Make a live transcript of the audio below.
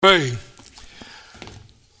Pray.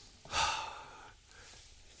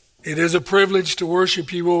 It is a privilege to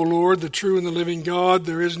worship you, O Lord, the true and the living God.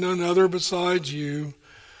 There is none other besides you.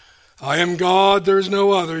 I am God, there is no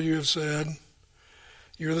other, you have said.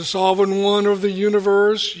 You are the sovereign one of the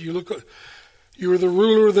universe. You are the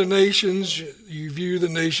ruler of the nations. You view the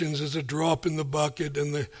nations as a drop in the bucket,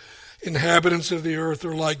 and the inhabitants of the earth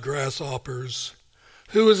are like grasshoppers.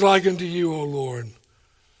 Who is like unto you, O Lord?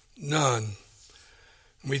 None.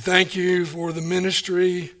 We thank you for the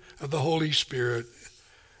ministry of the Holy Spirit.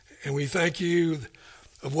 And we thank you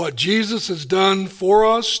of what Jesus has done for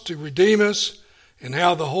us to redeem us and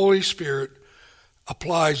how the Holy Spirit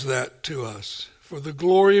applies that to us. For the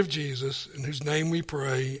glory of Jesus, in whose name we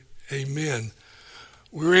pray, amen.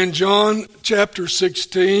 We're in John chapter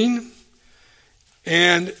 16.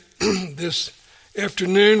 And this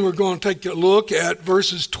afternoon we're going to take a look at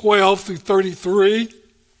verses 12 through 33.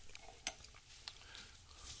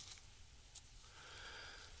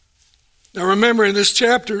 Now remember, in this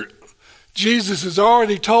chapter, Jesus has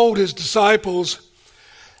already told his disciples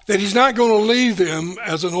that he's not going to leave them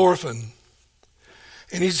as an orphan.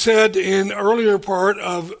 And he said in earlier part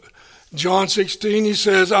of John 16, he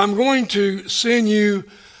says, I'm going to send you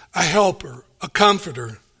a helper, a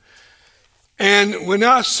comforter. And when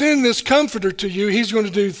I send this comforter to you, he's going to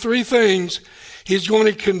do three things. He's going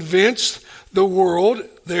to convince the world.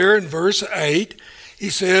 There in verse 8, he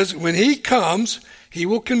says, when he comes, he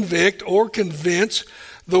will convict or convince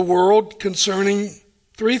the world concerning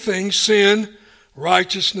three things: sin,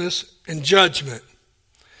 righteousness, and judgment.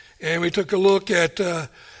 And we took a look at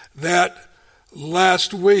that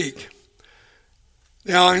last week.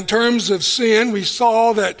 Now, in terms of sin, we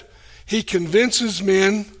saw that he convinces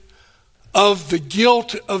men of the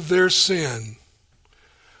guilt of their sin,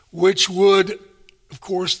 which would, of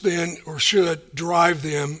course, then or should drive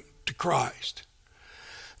them to Christ.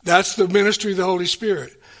 That's the ministry of the Holy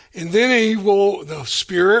Spirit. And then the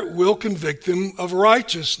Spirit will convict them of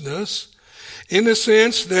righteousness, in the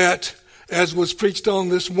sense that, as was preached on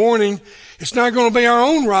this morning, it's not going to be our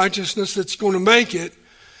own righteousness that's going to make it.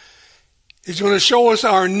 It's going to show us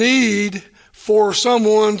our need for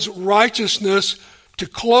someone's righteousness to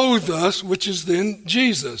clothe us, which is then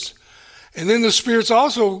Jesus. And then the Spirit's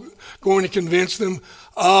also going to convince them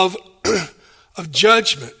of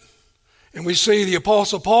judgment. And we see the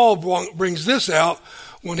Apostle Paul brings this out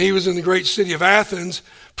when he was in the great city of Athens,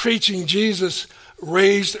 preaching Jesus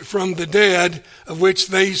raised from the dead, of which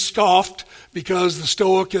they scoffed because the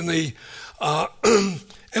Stoic and the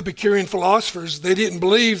Epicurean philosophers, they didn't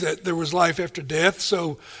believe that there was life after death.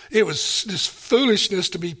 So it was this foolishness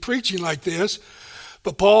to be preaching like this.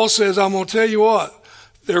 But Paul says, I'm going to tell you what,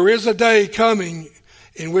 there is a day coming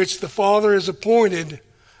in which the Father has appointed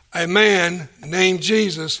a man named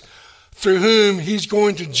Jesus, through whom he's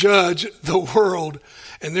going to judge the world,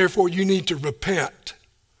 and therefore you need to repent.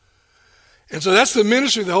 And so that's the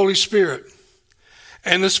ministry of the Holy Spirit.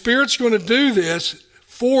 And the Spirit's going to do this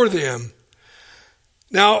for them.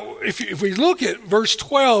 Now, if we look at verse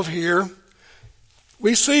 12 here,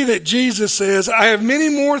 we see that Jesus says, I have many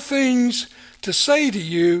more things to say to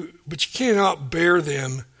you, but you cannot bear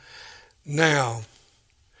them now.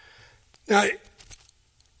 Now,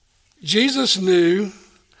 Jesus knew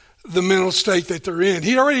the mental state that they're in.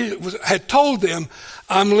 He already had told them,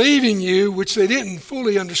 I'm leaving you, which they didn't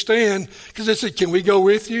fully understand, because they said, can we go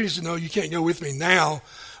with you? He said, no, you can't go with me now.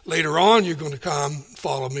 Later on, you're going to come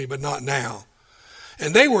follow me, but not now.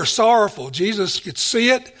 And they were sorrowful. Jesus could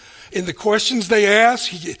see it in the questions they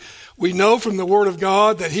asked. We know from the Word of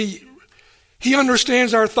God that he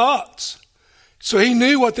understands our thoughts. So he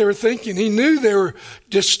knew what they were thinking. He knew they were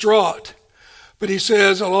distraught. But he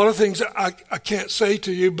says, a lot of things I can't say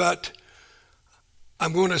to you, but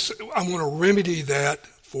I'm going to remedy that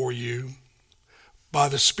for you by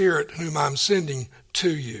the Spirit whom I'm sending to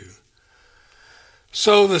you.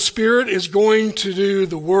 So the Spirit is going to do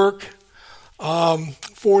the work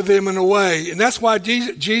for them in a way. And that's why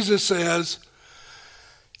Jesus says,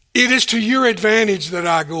 it is to your advantage that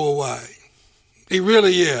I go away. He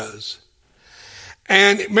really is.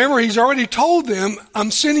 And remember, he's already told them,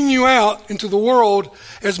 I'm sending you out into the world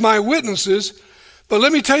as my witnesses. But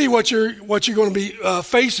let me tell you what you're going to be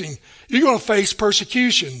facing. You're going to face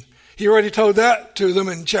persecution. He already told that to them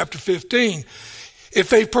in chapter 15. If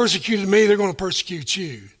they've persecuted me, they're going to persecute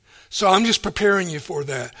you. So I'm just preparing you for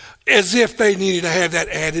that, as if they needed to have that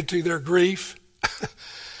added to their grief.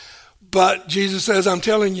 But Jesus says, I'm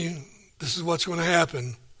telling you, this is what's going to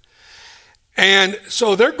happen. And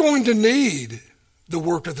so they're going to need the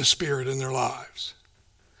work of the Spirit in their lives.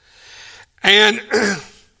 And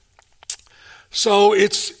so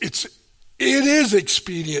it's it is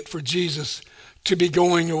expedient for Jesus to be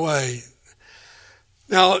going away.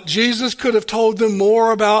 Now, Jesus could have told them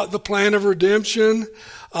more about the plan of redemption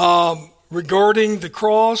regarding the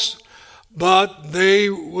cross, but they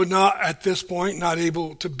would not, at this point, not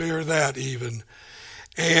able to bear that even.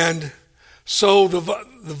 And so the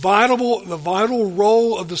vital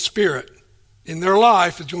role of the Spirit in their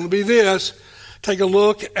life is going to be this. Take a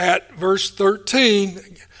look at verse 13.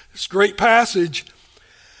 It's a great passage.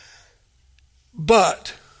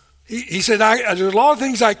 But, he said, there's a lot of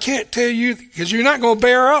things I can't tell you because you're not going to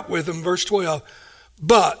bear up with them, verse 12.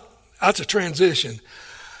 But, that's a transition.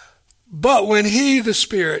 But when he, the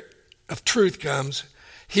Spirit of truth, comes,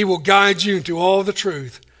 he will guide you into all the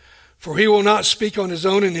truth. For he will not speak on his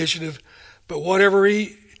own initiative, but whatever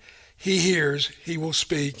he hears, he will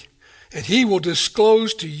speak. And he will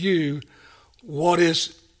disclose to you what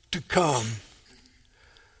is to come.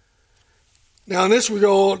 Now in this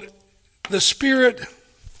regard, the Spirit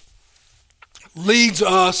leads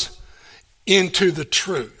us into the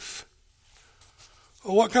truth.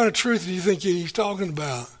 Well, what kind of truth do you think he's talking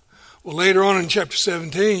about? Well, later on in chapter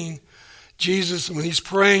 17, Jesus, when he's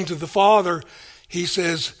praying to the Father, he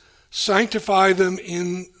says, sanctify them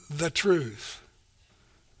in the truth.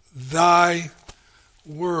 Thy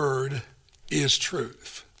word is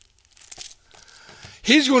truth.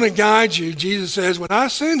 He's going to guide you. Jesus says, when I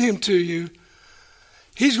send him to you,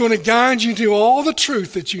 he's going to guide you to all the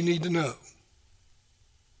truth that you need to know.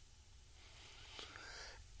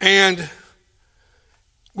 And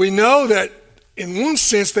we know that in one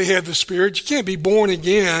sense they have the Spirit. You can't be born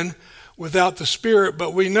again without the Spirit,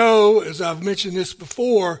 but we know, as I've mentioned this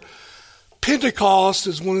before, Pentecost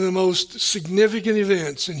is one of the most significant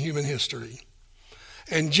events in human history.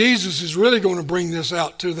 And Jesus is really going to bring this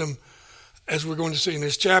out to them, as we're going to see in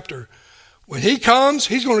this chapter. When he comes,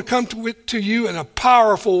 he's going to come to you in a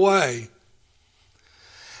powerful way.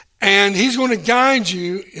 And he's going to guide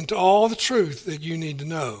you into all the truth that you need to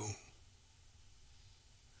know.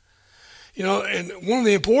 You know, and one of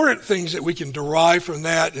the important things that we can derive from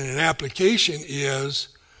that in an application is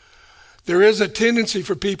there is a tendency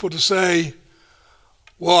for people to say,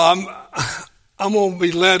 well, I'm going to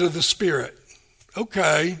be led of the Spirit.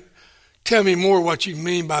 Okay, tell me more what you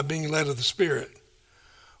mean by being led of the Spirit.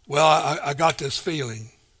 Well, I got this feeling.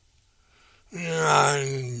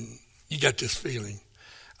 You got this feeling.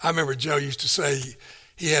 I remember Joe used to say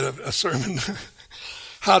he had a sermon,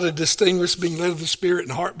 how to distinguish being led of the Spirit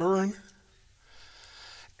and heartburn.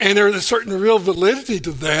 And there's a certain real validity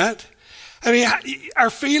to that. I mean, our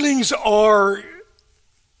feelings are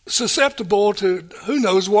susceptible to who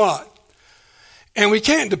knows what. And we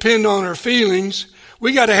can't depend on our feelings.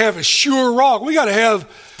 We got to have a sure rock. We got to have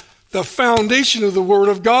the foundation of the Word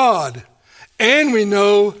of God. And we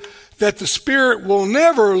know that the Spirit will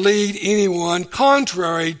never lead anyone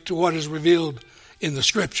contrary to what is revealed in the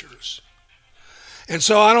Scriptures. And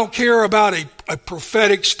so I don't care about a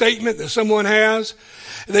prophetic statement that someone has.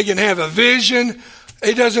 They can have a vision.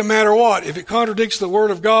 It doesn't matter what. If it contradicts the Word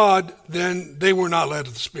of God, then they were not led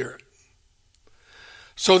of the Spirit.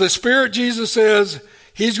 So the Spirit, Jesus says,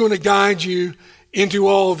 he's going to guide you into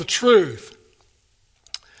all the truth.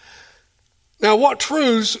 Now, what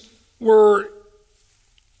truths were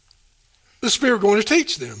the Spirit going to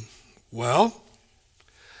teach them? Well,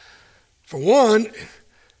 for one,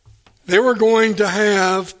 they were going to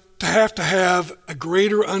have a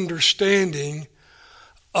greater understanding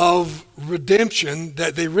of redemption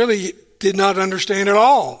that they really did not understand at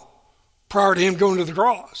all prior to him going to the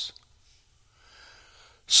cross.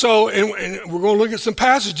 So, and we're going to look at some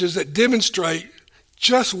passages that demonstrate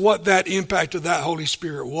just what that impact of that Holy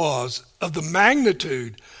Spirit was, of the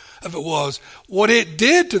magnitude of it was, what it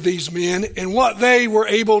did to these men, and what they were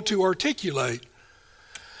able to articulate.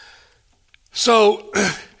 So,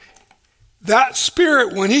 that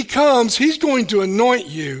Spirit, when he comes, he's going to anoint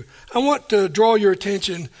you. I want to draw your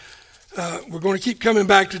attention. We're going to keep coming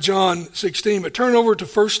back to John 16, but turn over to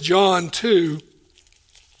 1 John 2.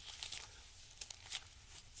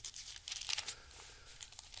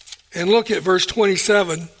 And look at verse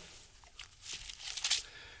 27.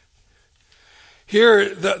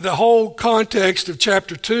 Here, the whole context of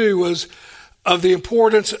chapter 2 was of the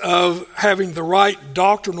importance of having the right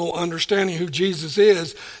doctrinal understanding who Jesus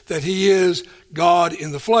is, that he is God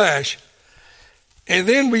in the flesh. And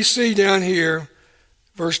then we see down here,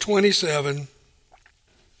 verse 27,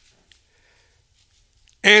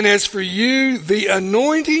 and as for you, the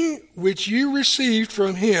anointing which you received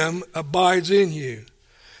from him abides in you.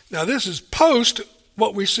 Now this is post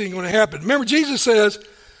what we see going to happen. Remember, Jesus says,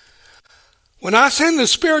 when I send the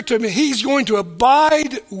Spirit to me, he's going to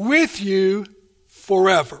abide with you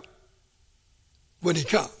forever. when he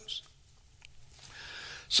comes.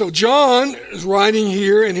 So John is writing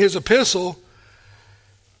here in his epistle,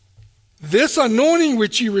 this anointing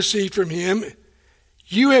which you received from him,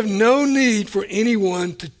 you have no need for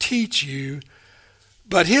anyone to teach you,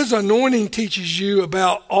 but his anointing teaches you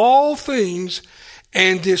about all things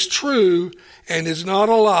and is true and is not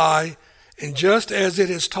a lie, and just as it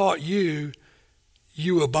has taught you,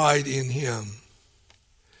 you abide in him.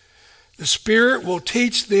 The Spirit will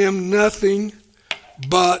teach them nothing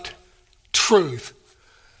but truth.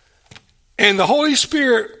 And the Holy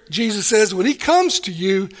Spirit, Jesus says, when he comes to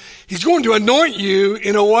you, he's going to anoint you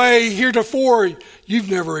in a way heretofore you've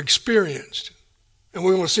never experienced. And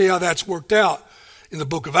we're going to see how that's worked out in the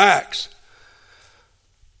book of Acts.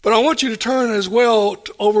 But I want you to turn as well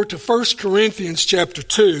over to 1 Corinthians chapter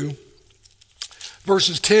 2,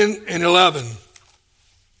 verses 10 and 11.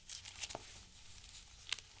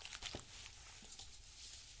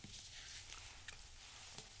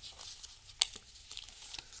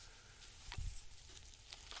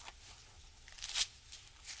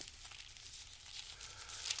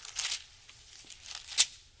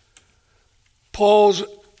 Paul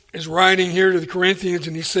is writing here to the Corinthians,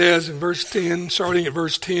 and he says in verse 10, starting at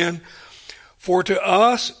verse 10, for to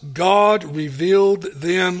us God revealed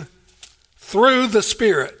them through the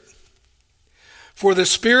Spirit. For the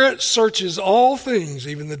Spirit searches all things,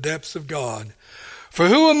 even the depths of God. For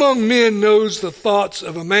who among men knows the thoughts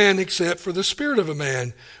of a man except for the spirit of a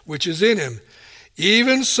man, which is in him?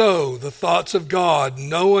 Even so, the thoughts of God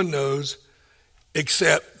no one knows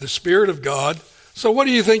except the Spirit of God. So what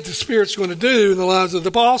do you think the Spirit's going to do in the lives of the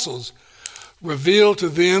apostles? Reveal to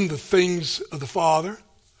them the things of the Father.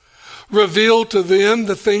 Reveal to them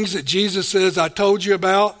the things that Jesus says, I told you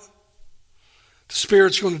about. The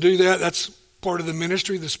Spirit's going to do that. That's part of the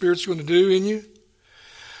ministry the Spirit's going to do in you.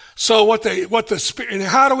 So what the Spirit, and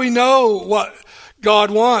how do we know what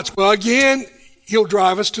God wants? Well, again, he'll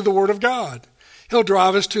drive us to the Word of God. He'll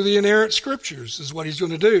drive us to the inerrant Scriptures is what he's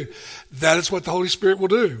going to do. That is what the Holy Spirit will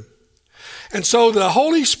do. And so the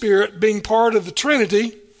Holy Spirit, being part of the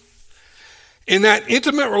Trinity, in that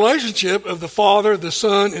intimate relationship of the Father, the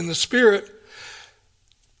Son, and the Spirit,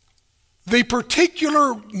 the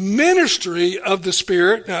particular ministry of the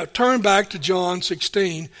Spirit, now turn back to John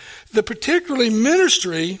 16, the particular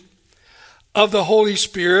ministry of the Holy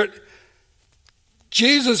Spirit,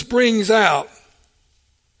 Jesus brings out.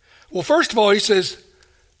 Well, first of all, he says,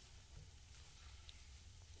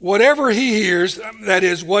 whatever he hears, that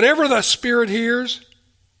is, whatever the Spirit hears,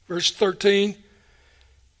 verse 13,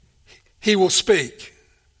 he will speak.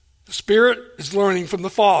 The Spirit is learning from the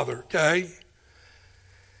Father, okay?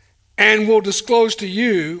 And will disclose to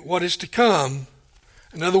you what is to come.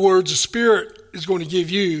 In other words, the Spirit is going to give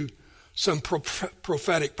you some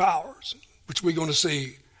prophetic powers, which we're going to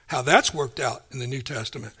see how that's worked out in the New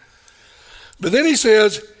Testament. But then he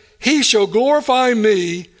says, he shall glorify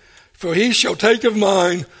me, for he shall take of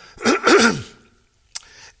mine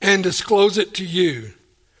and disclose it to you.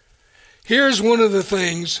 Here's one of the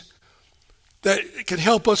things that can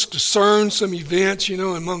help us discern some events,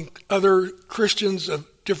 among other Christians of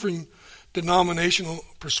different denominational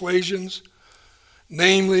persuasions,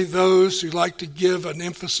 namely those who like to give an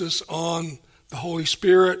emphasis on the Holy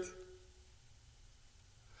Spirit.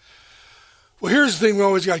 Well, here's the thing we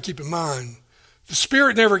always got to keep in mind. The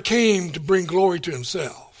Spirit never came to bring glory to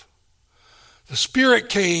himself. The Spirit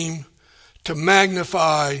came to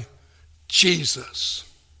magnify Jesus,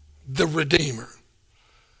 the Redeemer.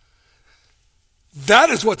 That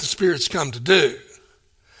is what the Spirit's come to do.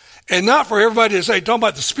 And not for everybody to say, talking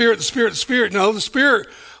about the Spirit, the Spirit, the Spirit. No, the Spirit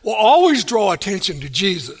will always draw attention to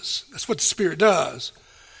Jesus. That's what the Spirit does.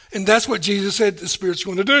 And that's what Jesus said the Spirit's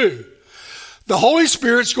going to do. The Holy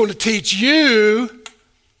Spirit's going to teach you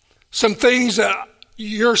some things that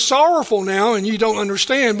you're sorrowful now and you don't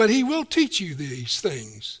understand, but he will teach you these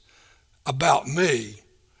things about me.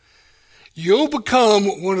 You'll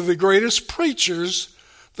become one of the greatest preachers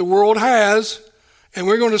the world has, and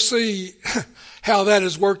we're going to see how that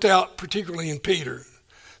has worked out, particularly in Peter.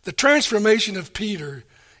 The transformation of Peter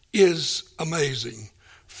is amazing.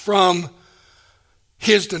 From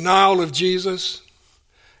his denial of Jesus,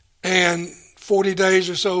 and 40 days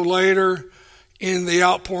or so later, in the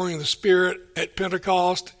outpouring of the Spirit at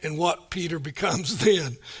Pentecost, and what Peter becomes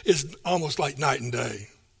then is almost like night and day.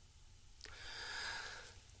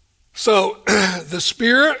 So the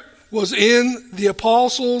Spirit was in the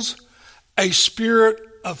apostles, a spirit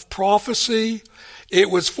of prophecy. It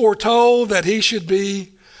was foretold that he should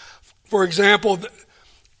be, for example,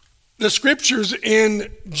 the scriptures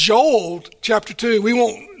in Joel chapter 2, we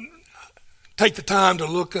won't take the time to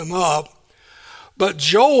look them up, but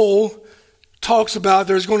Joel talks about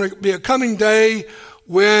there's going to be a coming day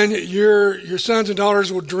when your sons and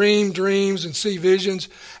daughters will dream dreams and see visions.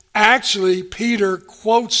 Actually, Peter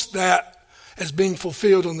quotes that as being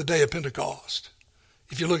fulfilled on the day of Pentecost,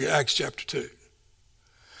 if you look at Acts chapter 2.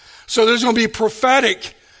 So there's going to be a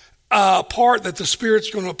prophetic part that the Spirit's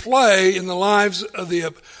going to play in the lives of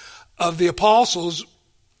the apostles.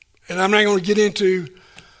 And I'm not going to get into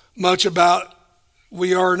much about,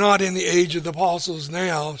 we are not in the age of the apostles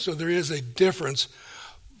now, so there is a difference.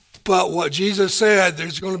 But what Jesus said,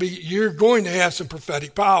 you're going to have some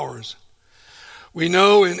prophetic powers. We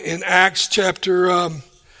know in Acts chapter,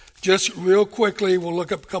 just real quickly, we'll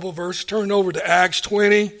look up a couple of verses. Turn over to Acts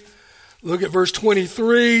 20. Look at verse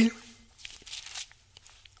 23.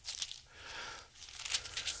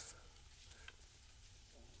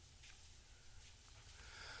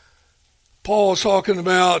 Paul is talking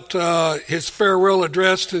about his farewell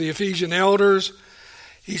address to the Ephesian elders.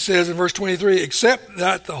 He says in verse 23, except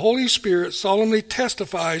that the Holy Spirit solemnly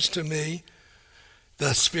testifies to me,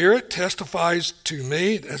 the Spirit testifies to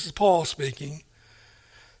me, this is Paul speaking,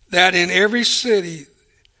 that in every city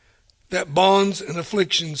that bonds and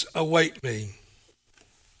afflictions await me.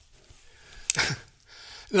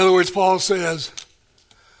 In other words, Paul says,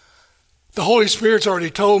 the Holy Spirit's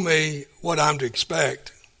already told me what I'm to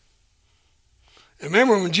expect. And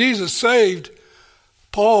remember, when Jesus saved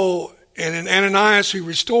Paul, and in Ananias who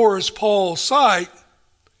restores Paul's sight,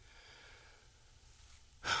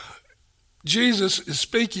 Jesus is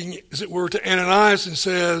speaking, as it were, to Ananias and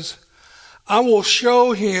says, I will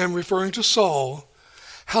show him, referring to Saul,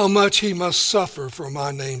 how much he must suffer for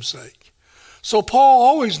my name's sake. So Paul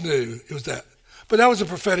always knew it was that. But that was a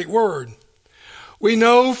prophetic word. We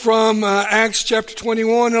know from Acts chapter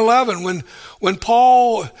 21:11, when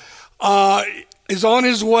Paul is on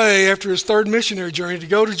his way after his third missionary journey to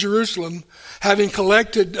go to Jerusalem, having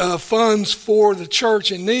collected funds for the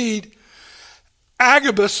church in need,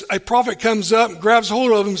 Agabus, a prophet, comes up and grabs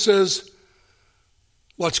hold of him and says,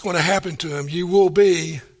 what's going to happen to him? You will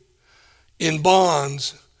be in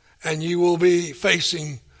bonds, and you will be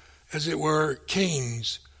facing, as it were,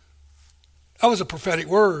 kings. That was a prophetic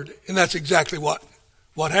word, and that's exactly what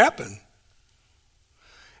happened.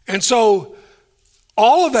 And so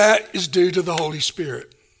all of that is due to the Holy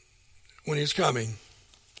Spirit when he's coming.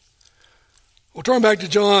 We'll turn back to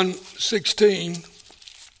John 16,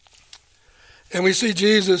 and we see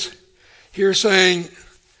Jesus here saying,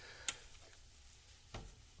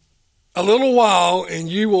 a little while and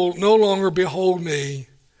you will no longer behold me,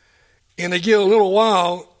 and again a little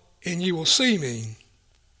while and you will see me.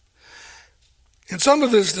 And some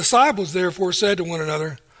of his disciples therefore said to one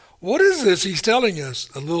another, what is this he's telling us?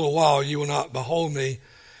 A little while you will not behold me,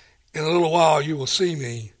 and a little while you will see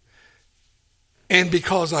me, and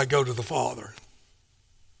because I go to the Father.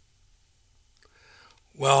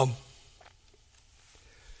 Well,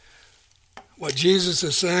 what Jesus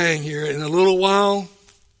is saying here, in a little while,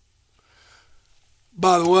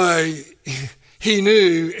 by the way, he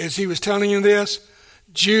knew as he was telling him this,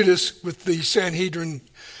 Judas with the Sanhedrin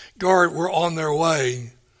guard were on their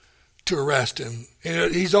way to arrest him.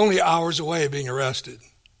 And he's only hours away of being arrested.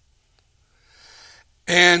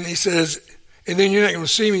 And he says, and then you're not going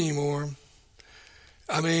to see me anymore.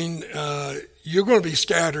 I mean, you're going to be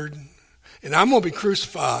scattered, and I'm going to be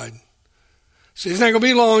crucified. So it's not going to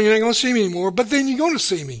be long, you're not going to see me anymore, but then you're going to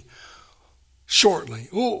see me shortly.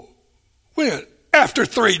 Well, when? After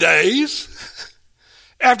 3 days.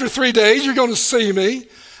 After 3 days, you're going to see me.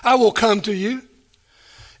 I will come to you.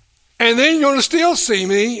 And then you're going to still see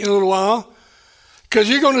me in a little while, because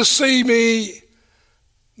you're going to see me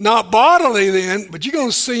not bodily then, but you're going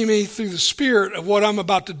to see me through the Spirit of what I'm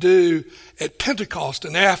about to do at Pentecost,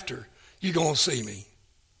 and after you're going to see me.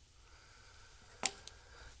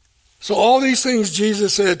 So all these things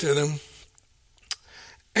Jesus said to them.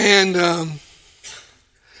 And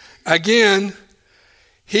again,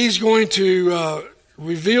 he's going to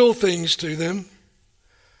reveal things to them.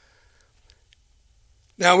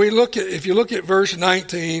 Now if you look at verse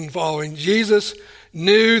 19 following, Jesus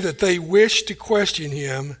knew that they wished to question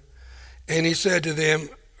him, and he said to them,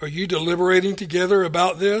 are you deliberating together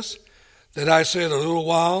about this? That I said a little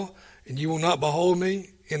while, and you will not behold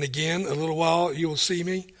me, and again a little while you will see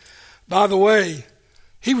me. By the way,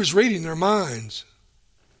 he was reading their minds.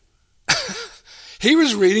 He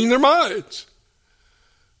was reading their minds.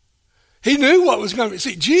 He knew what was going to be.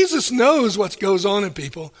 See, Jesus knows what goes on in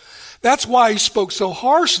people. That's why he spoke so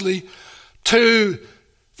harshly to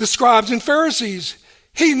the scribes and Pharisees.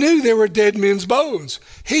 He knew they were dead men's bones.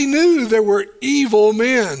 He knew there were evil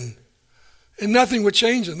men, and nothing would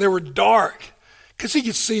change them. They were dark because he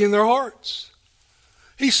could see in their hearts.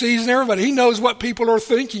 He sees everybody. He knows what people are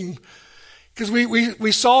thinking. Because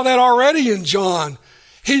we saw that already in John.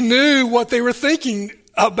 He knew what they were thinking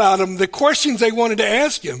about him, the questions they wanted to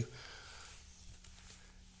ask him.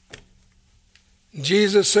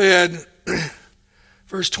 Jesus said,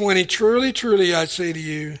 verse 20, "Truly, truly, I say to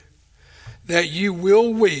you, that you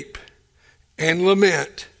will weep and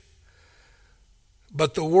lament,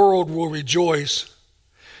 but the world will rejoice.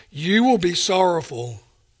 You will be sorrowful,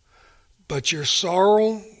 but your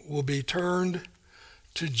sorrow will be turned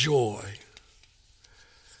to joy."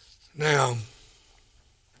 Now,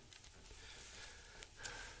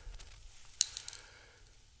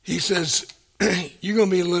 he says, you're going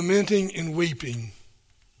to be lamenting and weeping.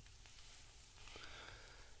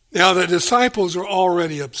 Now, the disciples are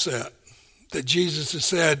already upset that Jesus has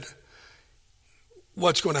said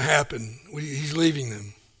what's going to happen. He's leaving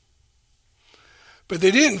them. But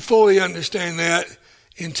they didn't fully understand that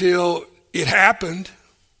until it happened,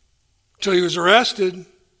 until he was arrested.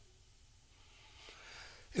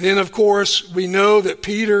 And then, of course, we know that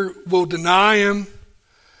Peter will deny him.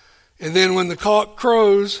 And then when the cock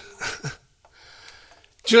crows,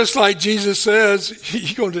 just like Jesus says,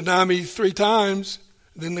 you're going to deny me 3 times,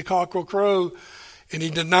 then the cock will crow. And he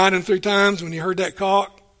denied him 3 times. When he heard that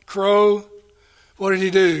cock crow, what did he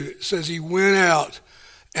do? It says he went out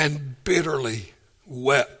and bitterly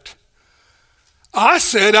wept. I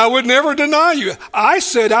said I would never deny you. I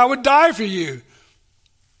said I would die for you.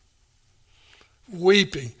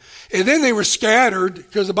 Weeping. And then they were scattered,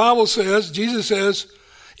 because the Bible says, Jesus says,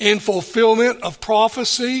 in fulfillment of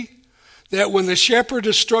prophecy, that when the shepherd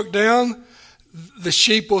is struck down, the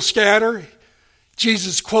sheep will scatter.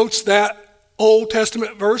 Jesus quotes that Old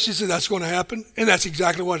Testament verse. He said that's going to happen. And that's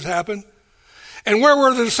exactly what has happened. And where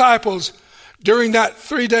were the disciples during that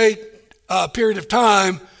 3-day period of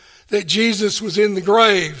time that Jesus was in the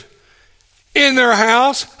grave? In their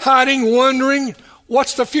house, hiding, wondering,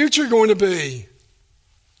 what's the future going to be?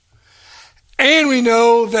 And we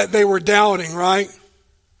know that they were doubting, right?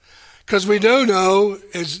 Because we do know,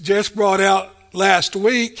 as Jess brought out last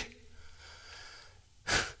week,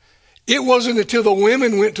 it wasn't until the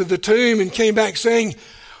women went to the tomb and came back saying,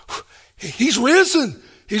 he's risen,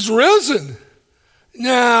 he's risen.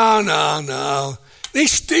 No.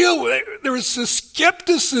 There was a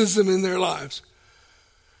skepticism in their lives.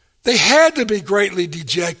 They had to be greatly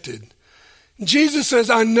dejected. Jesus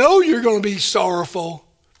says, I know you're going to be sorrowful,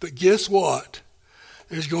 but guess what?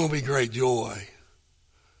 There's going to be great joy.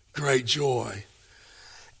 Great joy.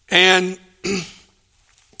 And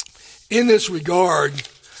in this regard,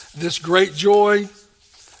 this great joy,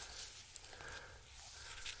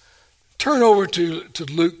 turn over to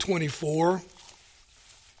Luke 24.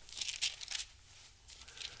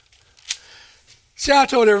 See, I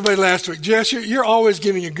told everybody last week, Jess, you're always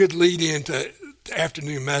giving a good lead in to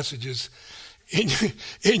afternoon messages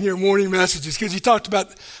in your morning messages, because you talked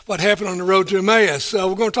about what happened on the road to Emmaus. So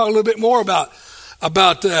we're going to talk a little bit more about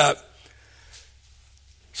that.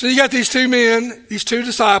 So you got these 2 men, these 2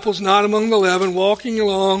 disciples, not among the 11, walking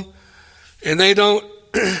along, and they don't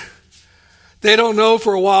know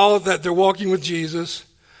for a while that they're walking with Jesus,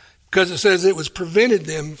 because it says it was prevented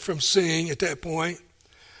them from seeing at that point.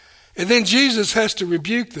 And then Jesus has to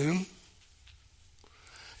rebuke them.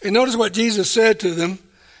 And notice what Jesus said to them.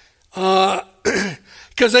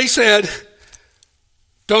 Because they said,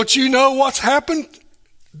 don't you know what's happened?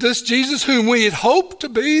 This Jesus whom we had hoped to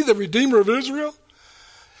be the Redeemer of Israel?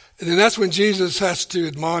 And then that's when Jesus has to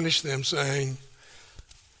admonish them, saying,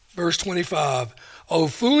 verse 25, O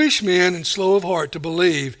foolish men and slow of heart to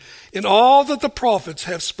believe in all that the prophets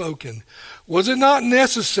have spoken. Was it not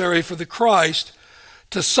necessary for the Christ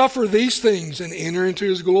to suffer these things and enter into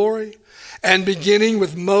his glory? And beginning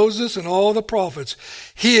with Moses and all the prophets,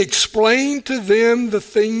 he explained to them the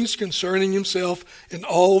things concerning himself in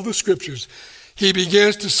all the scriptures. He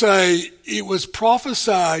begins to say, it was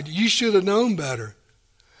prophesied, you should have known better.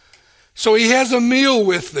 So he has a meal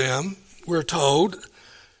with them, we're told.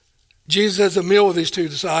 Jesus has a meal with these 2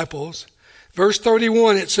 disciples. Verse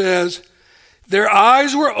 31, it says, their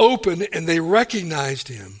eyes were open and they recognized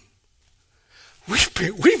him. We've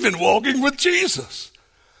been walking with Jesus.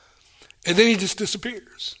 And then he just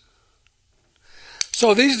disappears.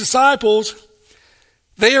 So these disciples,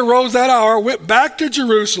 they arose that hour, went back to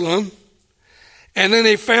Jerusalem, and then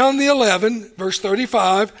they found the 11, verse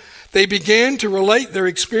 35. They began to relate their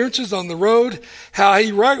experiences on the road, how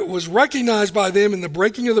he was recognized by them in the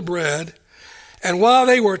breaking of the bread. And while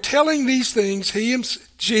they were telling these things,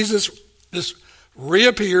 Jesus just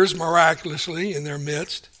reappears miraculously in their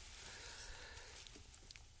midst.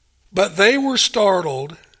 But they were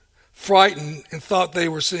startled, frightened, and thought they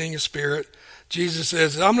were seeing a spirit. Jesus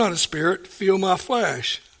says, I'm not a spirit. Feel my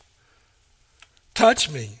flesh. Touch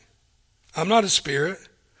me. I'm not a spirit.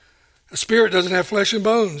 A spirit doesn't have flesh and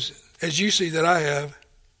bones, as you see that I have.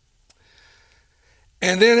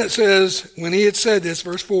 And then it says, when he had said this,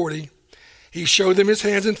 verse 40, he showed them his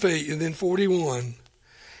hands and feet. And then 41,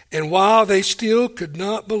 and while they still could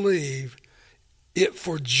not believe it,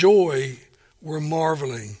 for joy were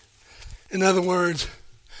marveling. In other words,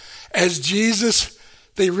 as Jesus,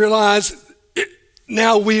 they realized,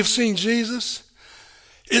 now we have seen Jesus.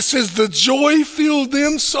 It says the joy filled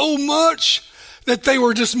them so much that they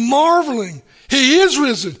were just marveling. He is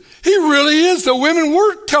risen. He really is. The women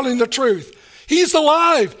were telling the truth. He's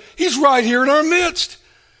alive. He's right here in our midst.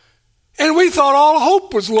 And we thought all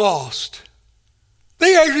hope was lost.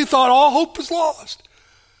 They actually thought all hope was lost.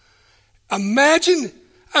 Imagine,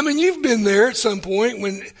 you've been there at some point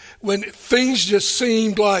when things just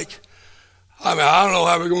seemed like, I don't know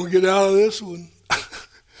how we're going to get out of this one.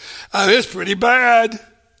 It's pretty bad.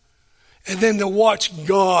 And then to watch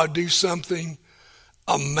God do something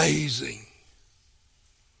amazing,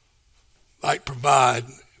 like provide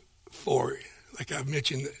for you, like I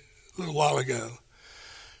mentioned a little while ago.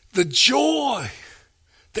 The joy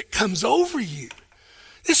that comes over you.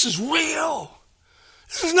 This is real.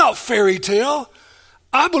 This is not fairy tale.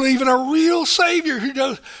 I believe in a real Savior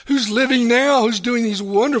who's living now, who's doing these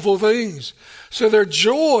wonderful things. So their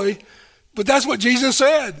joy, but that's what Jesus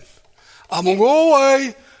said. I'm going to go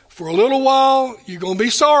away for a little while. You're going to be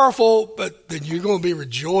sorrowful, but then you're going to be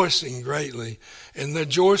rejoicing greatly. And the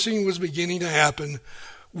rejoicing was beginning to happen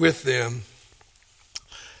with them.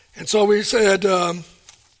 And so we said, as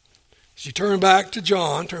you turn back to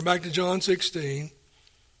John 16.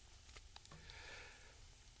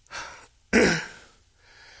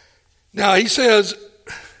 Now he says,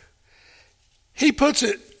 he puts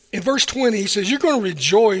it in verse 20, he says, you're going to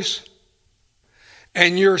rejoice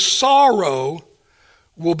and your sorrow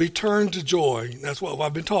will be turned to joy. That's what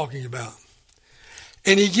I've been talking about.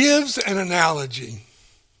 And he gives an analogy.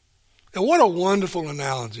 And what a wonderful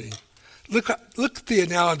analogy. Look at the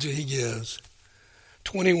analogy he gives.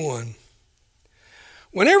 21.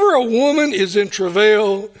 Whenever a woman is in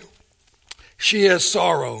travail, she has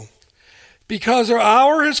sorrow, because her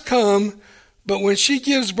hour has come, but when she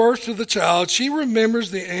gives birth to the child, she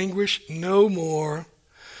remembers the anguish no more,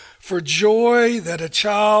 for joy that a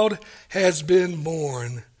child has been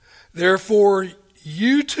born. Therefore,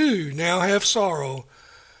 you too now have sorrow,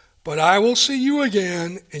 but I will see you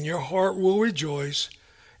again, and your heart will rejoice,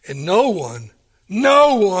 and no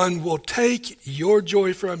one will take your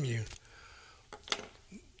joy from you.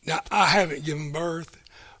 Now, I haven't given birth,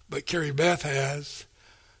 but Carrie Beth has.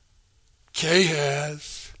 Kay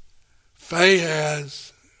has. Faye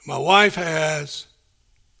has. My wife has.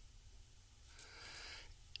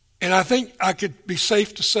 And I think I could be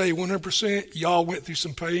safe to say 100% y'all went through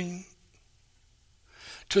some pain.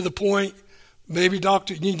 To the point, maybe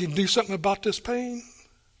doctor, you need to do something about this pain.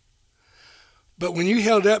 But when you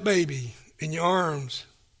held that baby in your arms,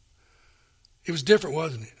 it was different,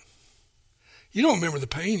 wasn't it? You don't remember the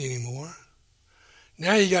pain anymore.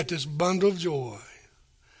 Now you got this bundle of joy.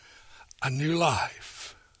 A new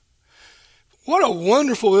life. What a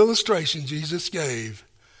wonderful illustration Jesus gave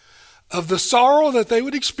of the sorrow that they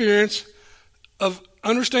would experience, of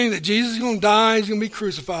understanding that Jesus is going to die, he's going to be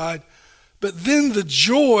crucified, but then the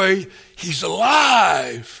joy, he's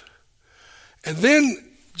alive. And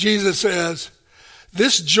then Jesus says,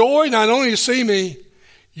 this joy, not only to see me,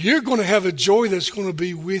 you're going to have a joy that's going to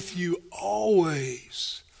be with you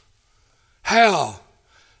always. How?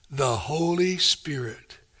 The Holy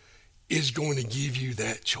Spirit is going to give you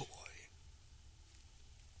that joy.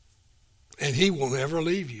 And he will never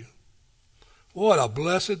leave you. What a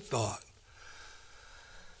blessed thought.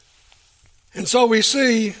 And so we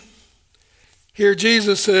see here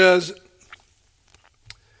Jesus says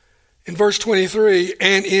in verse 23,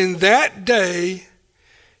 and in that day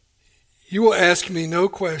you will ask me no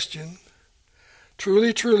question.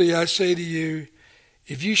 Truly, truly, I say to you,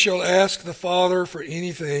 if you shall ask the Father for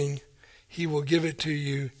anything, he will give it to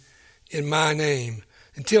you in my name.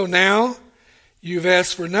 Until now, you've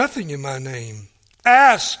asked for nothing in my name.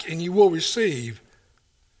 Ask, and you will receive,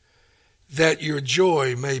 that your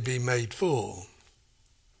joy may be made full.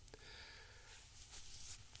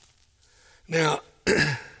 Now,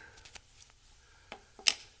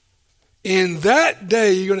 in that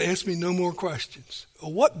day, you're going to ask me no more questions.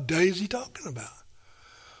 Well, what day is he talking about?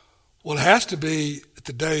 Well, it has to be at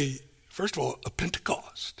the day, first of all, of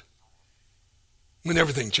Pentecost, when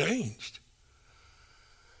everything changed.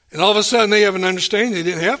 And all of a sudden, they have an understanding they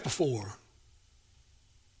didn't have before.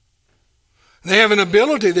 They have an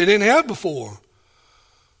ability they didn't have before.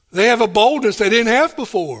 They have a boldness they didn't have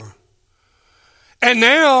before. And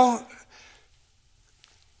now,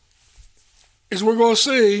 as we're going to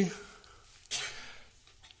see,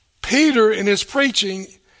 Peter in his preaching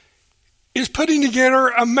is putting together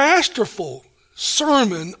a masterful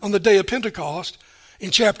sermon on the day of Pentecost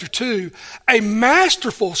in chapter 2, a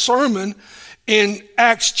masterful sermon in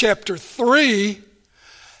Acts chapter 3,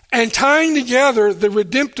 and tying together the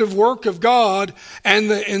redemptive work of God and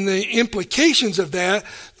the implications of that,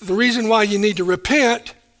 the reason why you need to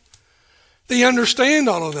repent. They understand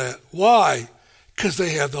all of that. Why? Because they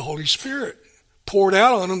have the Holy Spirit poured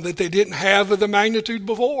out on them that they didn't have of the magnitude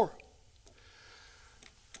before.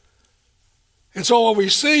 And so what we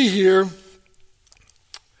see here,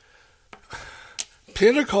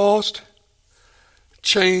 Pentecost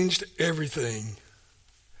changed everything.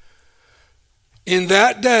 In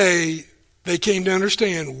that day, they came to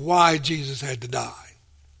understand why Jesus had to die.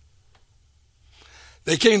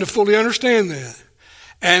 They came to fully understand that.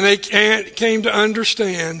 And they came to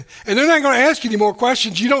understand. And they're not going to ask you any more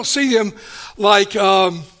questions. You don't see them like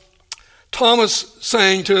Thomas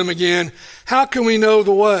saying to him again, how can we know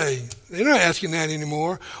the way? They're not asking that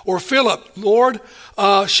anymore. Or Philip, Lord,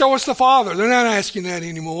 show us the Father. They're not asking that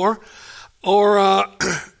anymore. Or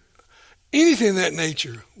anything of that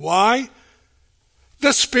nature. Why?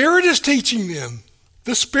 The Spirit is teaching them.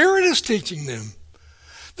 The Spirit is teaching them.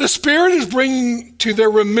 The Spirit is bringing to their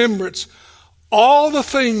remembrance all the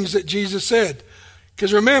things that Jesus said.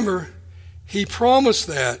 Because remember, He promised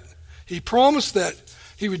that. He promised that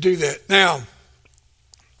He would do that. Now,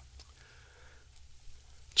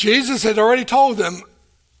 Jesus had already told them,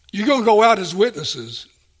 you're going to go out as witnesses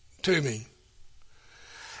to me.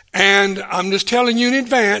 And I'm just telling you in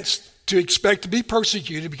advance to expect to be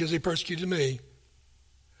persecuted because they persecuted me.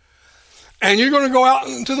 And you're going to go out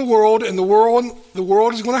into the world, and the world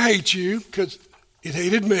is going to hate you because it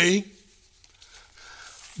hated me.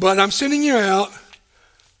 But I'm sending you out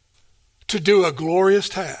to do a glorious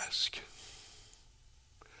task.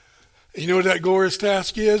 You know what that glorious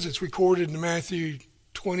task is? It's recorded in Matthew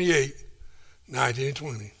 28, 19 and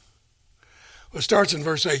 20. Well, it starts in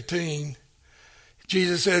verse 18.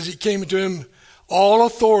 Jesus says, He came to him, all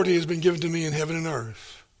authority has been given to me in heaven and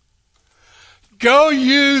earth. Go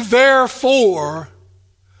you therefore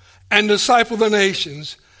and disciple the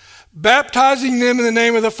nations, baptizing them in the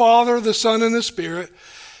name of the Father, the Son, and the Spirit,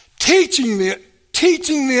 teaching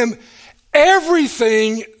them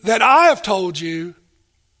everything that I have told you,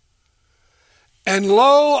 and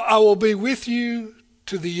lo, I will be with you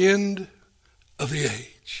to the end of the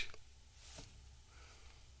age.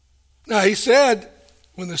 Now, He said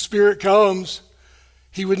when the Spirit comes,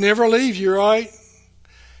 He would never leave you, right?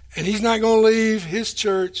 And He's not going to leave His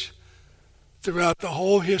church throughout the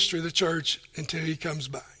whole history of the church until He comes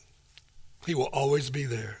back. He will always be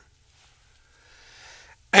there.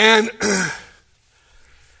 And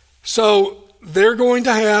so they're going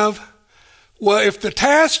to have, well, if the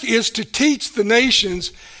task is to teach the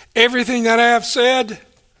nations everything that I have said,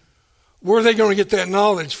 where are they going to get that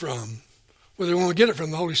knowledge from? Well, they want to get it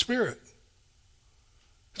from the Holy Spirit.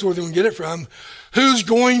 That's where they're going to get it from. Who's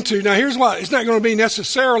going to, now here's why, it's not going to be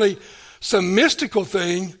necessarily some mystical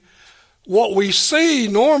thing. What we see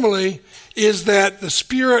normally is that the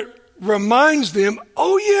Spirit reminds them,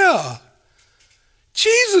 oh yeah,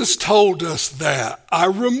 Jesus told us that. I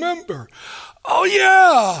remember. Oh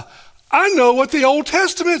yeah, I know what the Old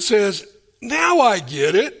Testament says. Now I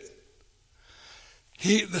get it.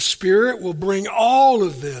 The Spirit will bring all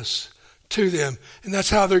of this to them, and that's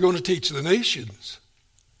how they're going to teach the nations.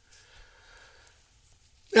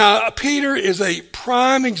 Now, Peter is a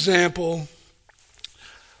prime example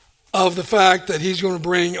of the fact that he's going to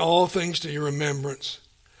bring all things to your remembrance.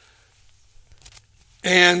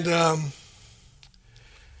 And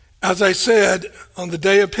as I said, on the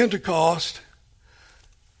day of Pentecost,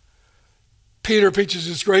 Peter preaches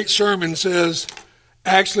this great sermon, says,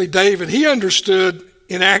 actually David, he understood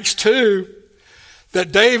in Acts 2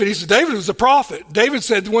 that David was a prophet. David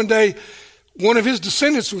said one day, one of his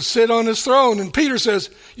descendants would sit on his throne. And Peter says,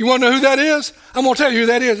 you want to know who that is? I'm going to tell you who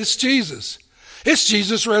that is. It's Jesus. It's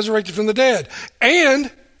Jesus resurrected from the dead.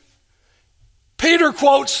 And Peter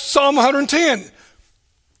quotes Psalm 110.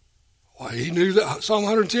 Well, he knew that Psalm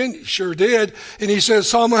 110. He sure did. And he says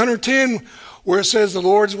Psalm 110, where it says, the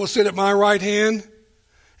Lord will sit at my right hand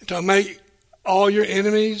to make all your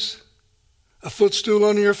enemies a footstool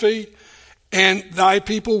under your feet. And thy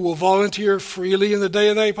people will volunteer freely in the day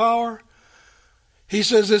of thy power. He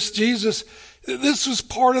says this, Jesus, this was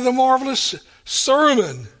part of the marvelous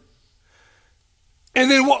sermon. And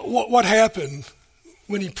then what happened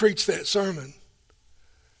when he preached that sermon.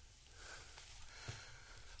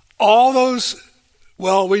 All those,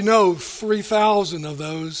 well, we know 3,000 of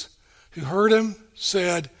those who heard him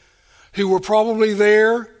said, who were probably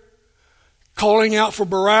there calling out for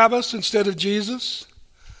Barabbas instead of Jesus.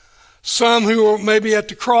 Some who were maybe at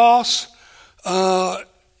the cross.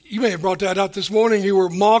 You may have brought that up this morning. Who were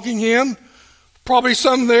mocking him. Probably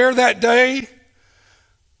some there that day.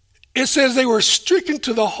 It says they were stricken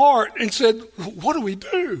to the heart and said, what do we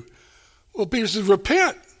do? Well, Peter says,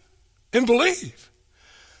 repent and believe.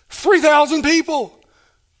 3,000 people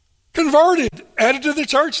converted, added to the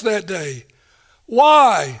church that day.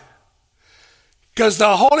 Why? Because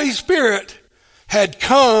the Holy Spirit had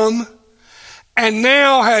come and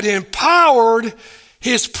now had empowered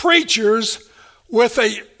his preachers with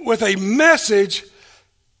a message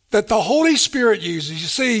that the Holy Spirit uses. You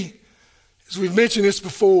see, as we've mentioned this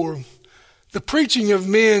before, the preaching of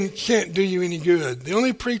men can't do you any good. The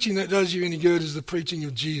only preaching that does you any good is the preaching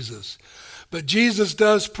of Jesus. But Jesus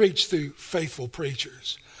does preach through faithful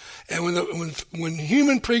preachers. And when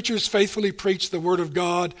human preachers faithfully preach the Word of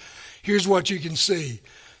God, here's what you can see.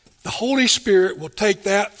 The Holy Spirit will take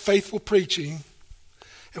that faithful preaching,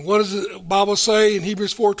 and what does the Bible say in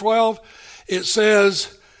Hebrews 4:12? It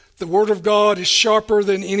says, the Word of God is sharper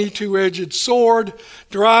than any two-edged sword,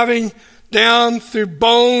 driving down through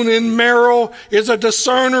bone and marrow, is a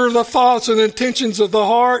discerner of the thoughts and intentions of the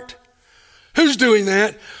heart. Who's doing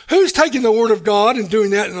that? Who's taking the Word of God and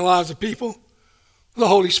doing that in the lives of people? The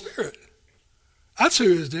Holy Spirit. That's who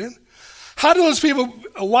is doing. How do those people,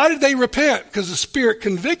 why did they repent? Because the Spirit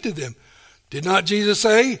convicted them. Did not Jesus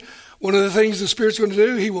say one of the things the Spirit's going to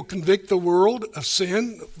do, he will convict the world of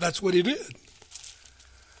sin? That's what he did.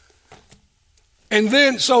 And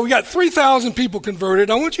then, so we got 3,000 people converted.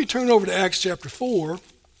 I want you to turn over to Acts chapter 4.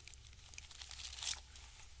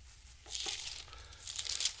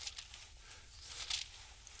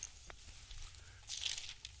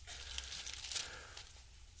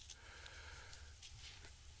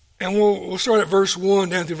 And we'll start at verse 1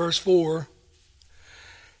 down to verse 4.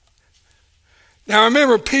 Now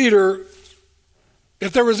remember Peter,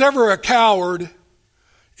 if there was ever a coward,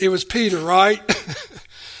 it was Peter, right?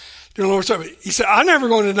 The Lord said, he said, I'm never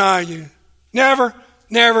going to deny you. Never,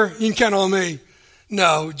 never. You can count on me.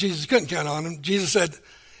 No, Jesus couldn't count on him. Jesus said,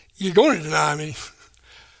 you're going to deny me,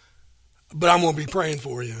 but I'm going to be praying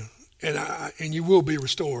for you, and you will be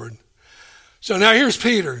restored. So now here's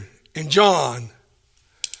Peter and John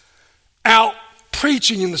out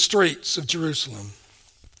preaching in the streets of Jerusalem.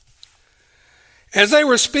 As they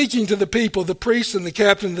were speaking to the people, the priests and the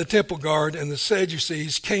captain of the temple guard and the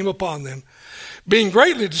Sadducees came upon them, being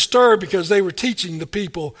greatly disturbed because they were teaching the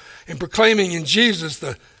people and proclaiming in Jesus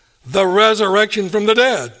the resurrection from the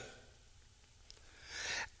dead.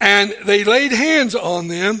 And they laid hands on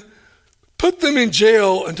them, put them in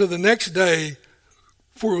jail until the next day,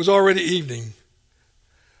 for it was already evening.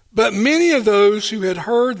 But many of those who had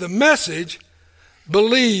heard the message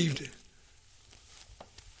believed.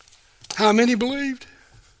 How many believed?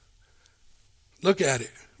 Look at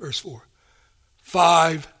it, verse 4.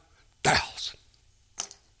 5,000.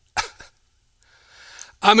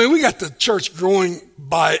 I mean, we got the church growing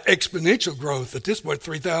by exponential growth. At this point,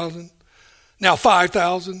 3,000. Now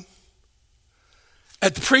 5,000.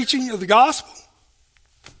 At the preaching of the gospel?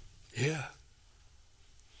 Yeah.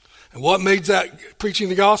 And what made that preaching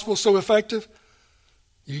the gospel so effective?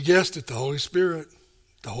 You guessed it, the Holy Spirit.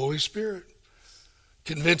 The Holy Spirit.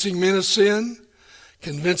 Convincing men of sin,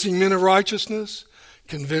 convincing men of righteousness,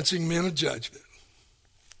 convincing men of judgment.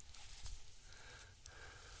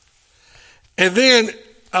 And then,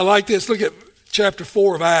 I like this, look at chapter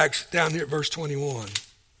 4 of Acts, down here at verse 21.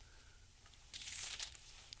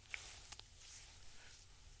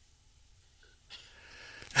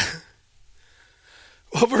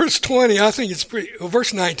 Well, verse 20, I think it's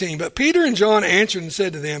verse 19. But Peter and John answered and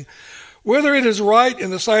said to them, whether it is right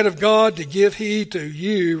in the sight of God to give heed to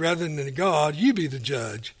you rather than to God, you be the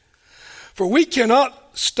judge. For we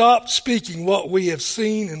cannot stop speaking what we have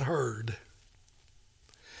seen and heard.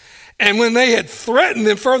 And when they had threatened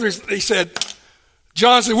them further, they said,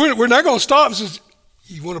 John said, we're not going to stop. He says,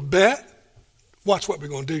 you want to bet? Watch what we're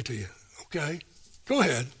going to do to you. Okay, go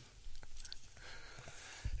ahead.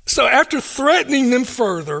 So after threatening them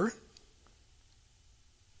further,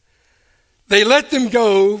 they let them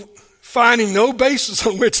go, finding no basis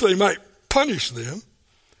on which they might punish them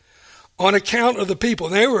on account of the people.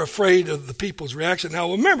 And they were afraid of the people's reaction.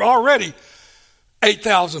 Now remember, already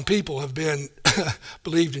 8,000 people have been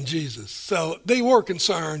believed in Jesus. So they were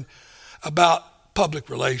concerned about public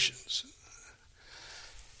relations.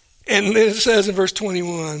 And it says in verse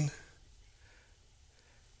 21,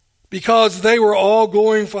 because they were all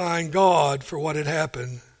glorifying God for what had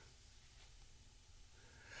happened.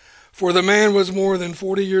 For the man was more than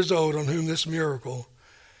 40 years old on whom this miracle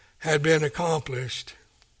had been accomplished.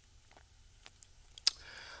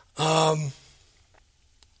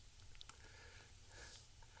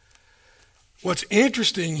 What's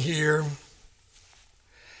interesting here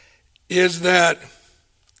is that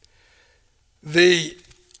the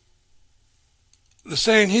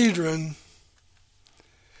Sanhedrin,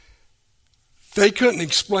 they couldn't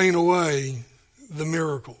explain away the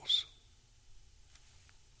miracles.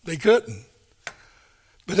 They couldn't.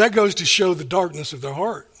 But that goes to show the darkness of their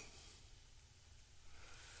heart.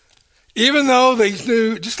 Even though they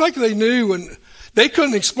knew, just like they knew when they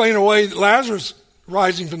couldn't explain away Lazarus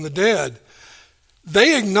rising from the dead,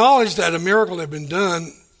 they acknowledged that a miracle had been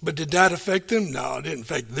done, but did that affect them? No, it didn't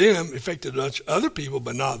affect them. It affected other people,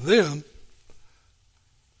 but not them.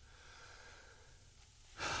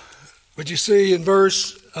 But you see in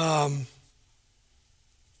verse,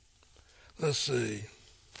 let's see.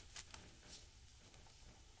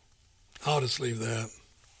 I'll just leave that.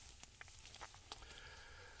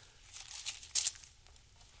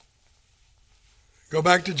 Go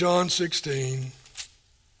back to John 16.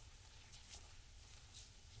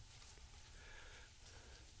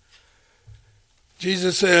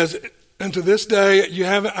 Jesus says, "Unto this day you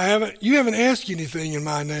haven't asked anything in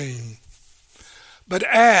my name. But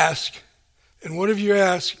ask, and whatever you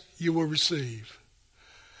ask, you will receive."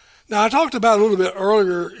 Now I talked about a little bit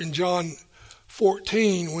earlier in John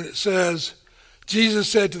 14 when it says, Jesus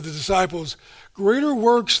said to the disciples, "Greater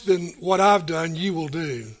works than what I've done you will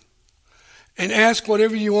do. And ask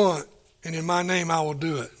whatever you want, and in my name I will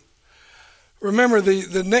do it." Remember,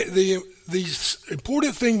 the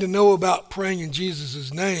important thing to know about praying in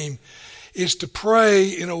Jesus' name is to pray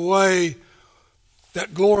in a way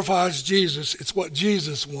that glorifies Jesus. It's what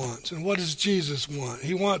Jesus wants. And what does Jesus want?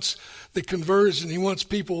 He wants the conversion. He wants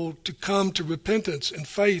people to come to repentance and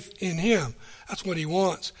faith in him. That's what he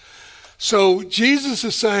wants. So Jesus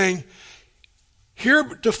is saying,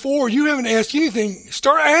 heretofore you haven't asked anything.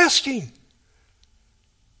 Start asking.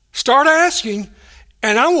 Start asking,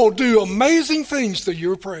 and I will do amazing things through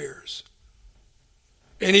your prayers.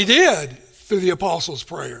 And he did through the apostles'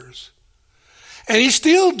 prayers. And he's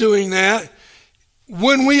still doing that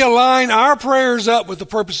when we align our prayers up with the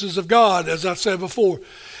purposes of God. As I've said before,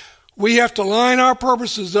 we have to line our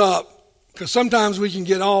purposes up, because sometimes we can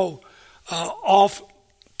get all off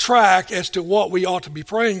track as to what we ought to be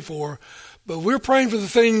praying for. But we're praying for the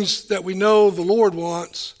things that we know the Lord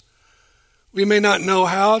wants. We may not know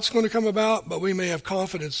how it's going to come about, but we may have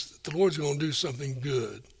confidence that the Lord's going to do something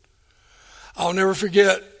good. I'll never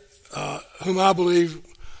forget whom I believe,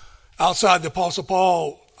 outside the Apostle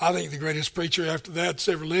Paul, I think the greatest preacher after that's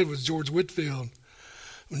ever lived was George Whitefield.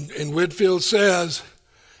 And Whitefield says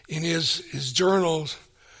in his journals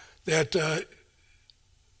that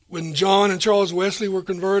when John and Charles Wesley were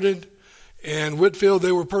converted, and Whitefield,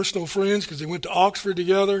 they were personal friends because they went to Oxford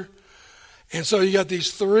together. And so you got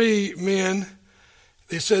these three men.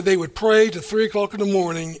 They said they would pray to 3 o'clock in the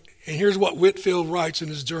morning. And here's what Whitefield writes in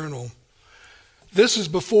his journal. This is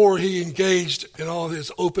before he engaged in all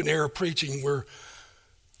this open-air preaching where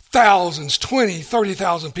thousands, 20,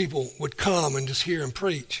 30,000 people would come and just hear him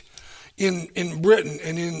preach in Britain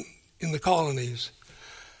and in the colonies.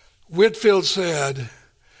 Whitefield said,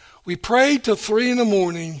 "We prayed till 3 in the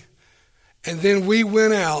morning, and then we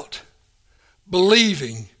went out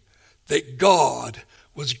believing that God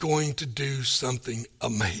was going to do something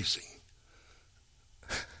amazing."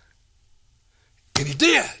 And he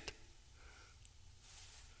did.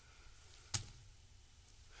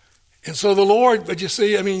 And so the Lord, but you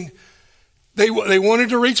see, I mean, they wanted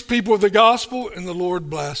to reach people with the gospel, and the Lord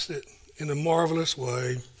blessed it in a marvelous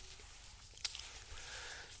way.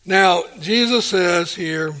 Now, Jesus says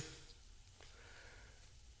here,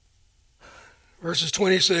 verses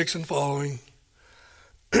 26 and following,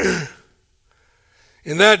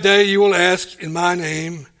 "In that day you will ask in my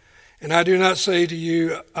name, and I do not say to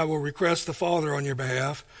you, I will request the Father on your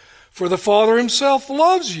behalf, for the Father himself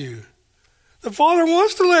loves you. The Father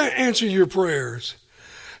wants to answer your prayers,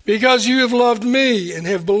 because you have loved me and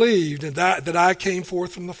have believed that I came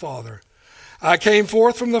forth from the Father. I came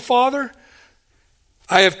forth from the Father.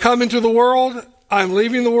 I have come into the world. I am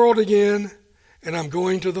leaving the world again, and I'm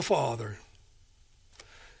going to the Father."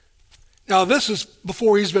 Now, this is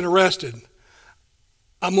before he's been arrested.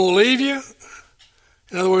 I'm going to leave you.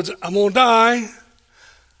 In other words, I'm going to die.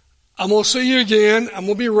 I'm going to see you again. I'm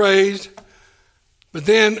going to be raised. But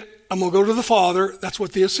then I'm going to go to the Father. That's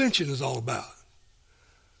what the ascension is all about.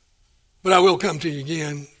 But I will come to you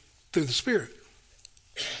again through the Spirit.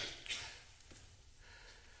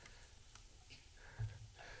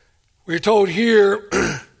 We're told here,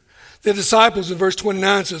 the disciples in verse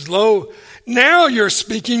 29 says, "Lo, now you're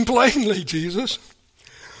speaking plainly, Jesus,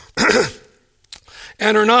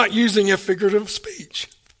 and are not using a figurative speech.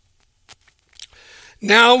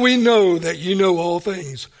 Now we know that you know all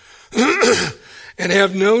things and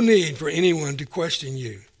have no need for anyone to question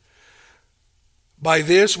you. By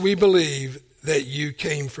this we believe that you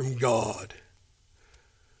came from God."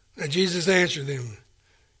 Now Jesus answered them,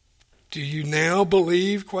 "Do you now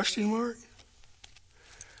believe?" ?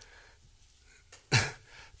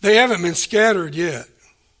 They haven't been scattered yet.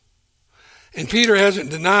 And Peter hasn't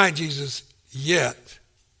denied Jesus yet.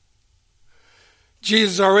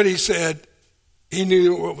 Jesus already said he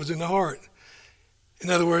knew what was in the heart. In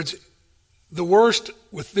other words, the worst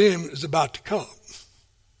with them is about to come.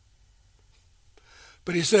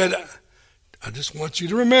 But he said, "I just want you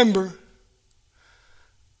to remember,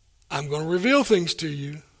 I'm going to reveal things to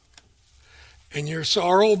you, and your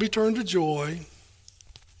sorrow will be turned to joy."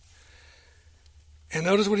 And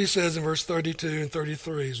notice what he says in verse 32 and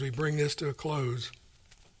 33 as we bring this to a close.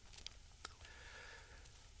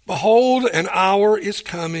 "Behold, an hour is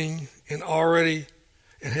coming and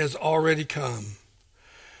has already come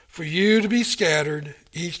for you to be scattered,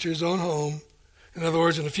 each to his own home." In other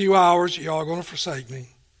words, in a few hours, you're all going to forsake me.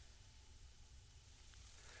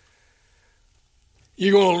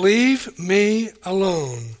 You're going to leave me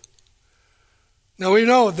alone. Now we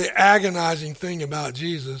know the agonizing thing about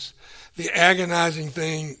Jesus, the agonizing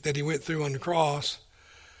thing that he went through on the cross.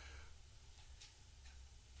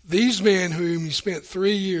 These men whom he spent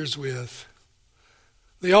 3 years with,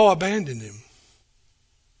 they all abandoned him.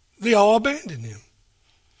 They all abandoned him.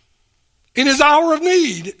 In his hour of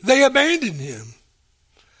need, they abandoned him.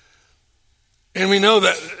 And we know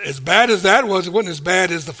that as bad as that was, it wasn't as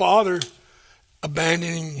bad as the Father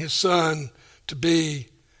abandoning his Son to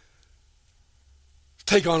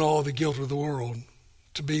take on all the guilt of the world,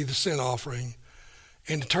 to be the sin offering,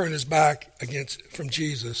 and to turn his back from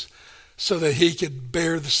Jesus so that he could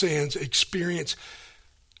bear the sins, experience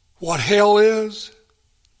what hell is,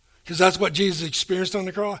 because that's what Jesus experienced on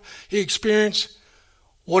the cross. He experienced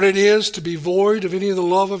what it is to be void of any of the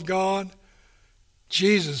love of God.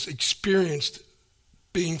 Jesus experienced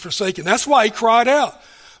being forsaken. That's why he cried out,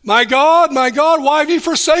 my God, why have you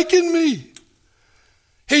forsaken me?"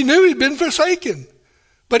 He knew he'd been forsaken,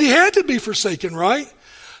 but he had to be forsaken, right?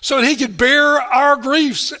 So that he could bear our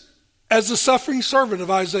griefs as the suffering servant of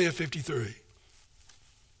Isaiah 53.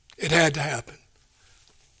 It had to happen.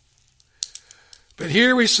 But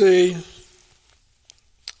here we see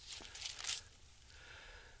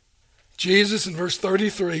Jesus in verse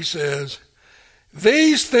 33 says,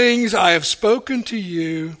 "These things I have spoken to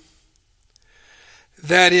you,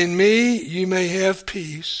 that in me you may have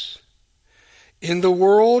peace. In the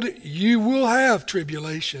world you will have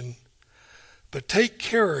tribulation, but take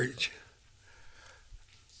courage.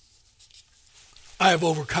 I have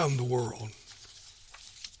overcome the world."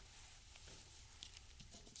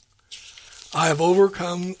 I have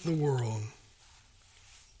overcome the world.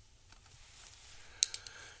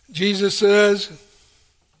 Jesus says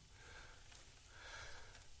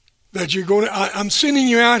that I'm sending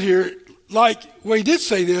you out here he did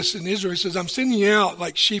say this in Israel. He says, "I'm sending you out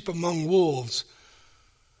like sheep among wolves.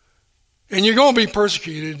 And you're going to be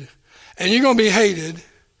persecuted, and you're going to be hated,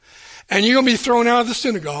 and you're going to be thrown out of the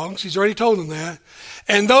synagogues." He's already told them that.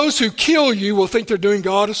 "And those who kill you will think they're doing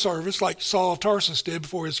God a service, like Saul of Tarsus did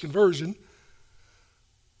before his conversion."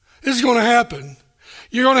 This is going to happen.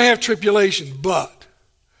 You're going to have tribulation, but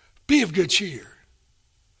be of good cheer.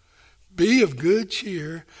 Be of good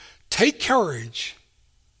cheer. Take courage.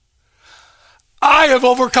 I have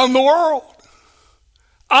overcome the world.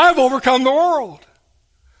 I've overcome the world.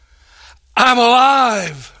 I'm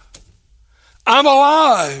alive. I'm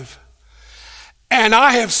alive. And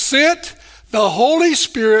I have sent the Holy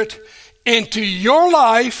Spirit into your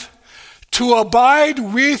life to abide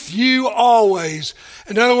with you always.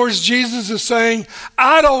 In other words, Jesus is saying,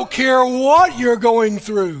 I don't care what you're going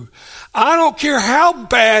through. I don't care how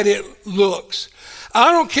bad it looks.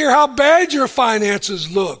 I don't care how bad your finances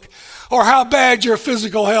look, or how bad your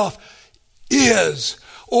physical health is,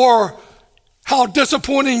 or how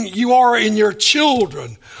disappointing you are in your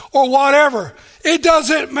children, or whatever. It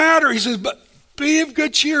doesn't matter. He says, but be of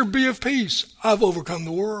good cheer, be of peace. I've overcome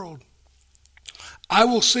the world. I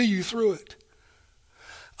will see you through it.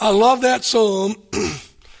 I love that psalm. I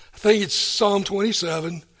think it's Psalm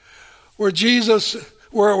 27, where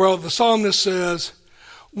the psalmist says,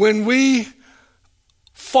 when we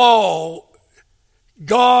fall,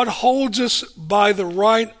 God holds us by the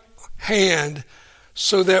right hand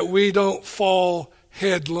so that we don't fall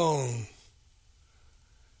headlong.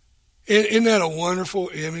 Isn't that a wonderful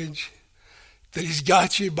image? That he's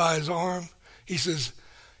got you by his arm. He says,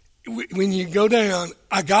 when you go down,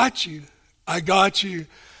 I got you. I got you.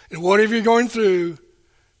 And whatever you're going through,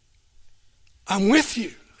 I'm with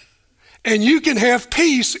you. And you can have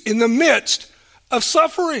peace in the midst of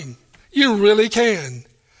suffering. You really can.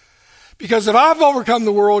 Because if I've overcome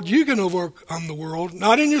the world, you can overcome the world,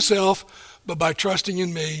 not in yourself, but by trusting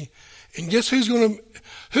in me. And guess who's going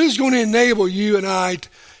to enable you and I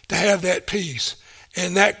to have that peace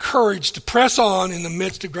and that courage to press on in the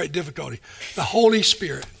midst of great difficulty? The Holy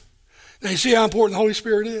Spirit. Now you see how important the Holy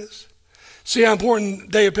Spirit is? See how important the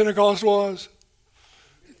day of Pentecost was?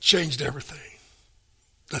 It changed everything.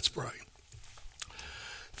 Let's pray.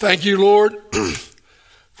 Thank you, Lord,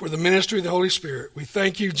 for the ministry of the Holy Spirit. We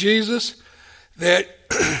thank you, Jesus, that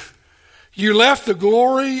you left the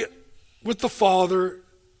glory with the Father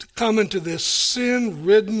to come into this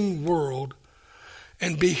sin-ridden world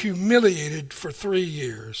and be humiliated for 3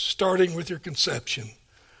 years, starting with your conception.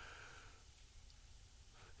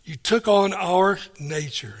 You took on our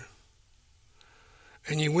nature,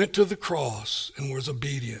 and you went to the cross and was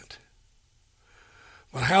obedient.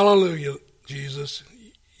 But hallelujah, Jesus,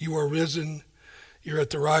 you are risen. You're at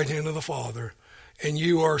the right hand of the Father, and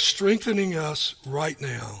you are strengthening us right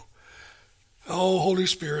now. Oh, Holy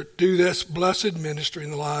Spirit, do this blessed ministry in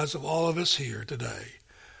the lives of all of us here today.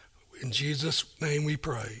 In Jesus' name we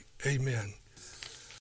pray. Amen.